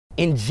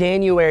In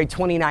January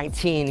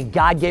 2019,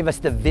 God gave us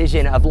the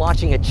vision of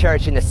launching a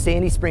church in the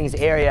Sandy Springs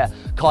area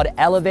called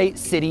Elevate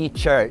City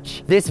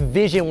Church. This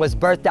vision was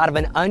birthed out of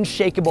an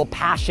unshakable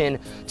passion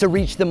to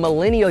reach the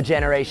millennial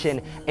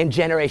generation and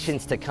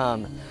generations to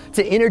come,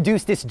 to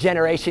introduce this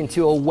generation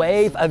to a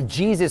wave of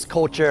Jesus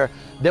culture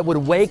that would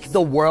wake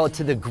the world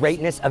to the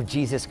greatness of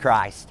Jesus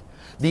Christ.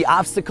 The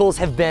obstacles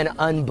have been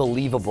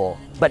unbelievable,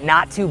 but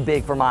not too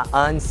big for my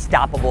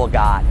unstoppable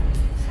God.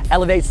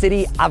 Elevate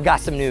City, I've got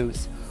some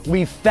news.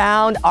 We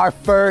found our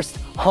first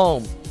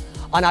home.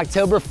 On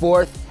October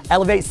 4th,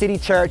 Elevate City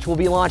Church will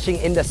be launching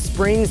in the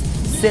Springs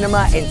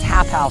Cinema and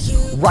Tap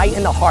House right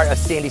in the heart of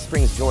Sandy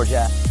Springs,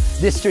 Georgia.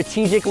 This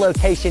strategic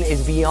location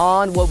is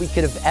beyond what we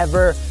could have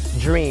ever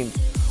dreamed.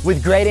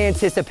 With great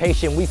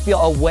anticipation, we feel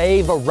a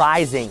wave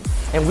rising,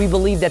 and we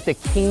believe that the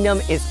kingdom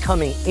is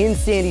coming in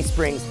Sandy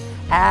Springs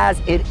as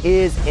it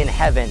is in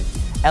heaven.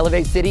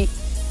 Elevate City,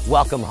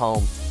 welcome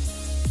home.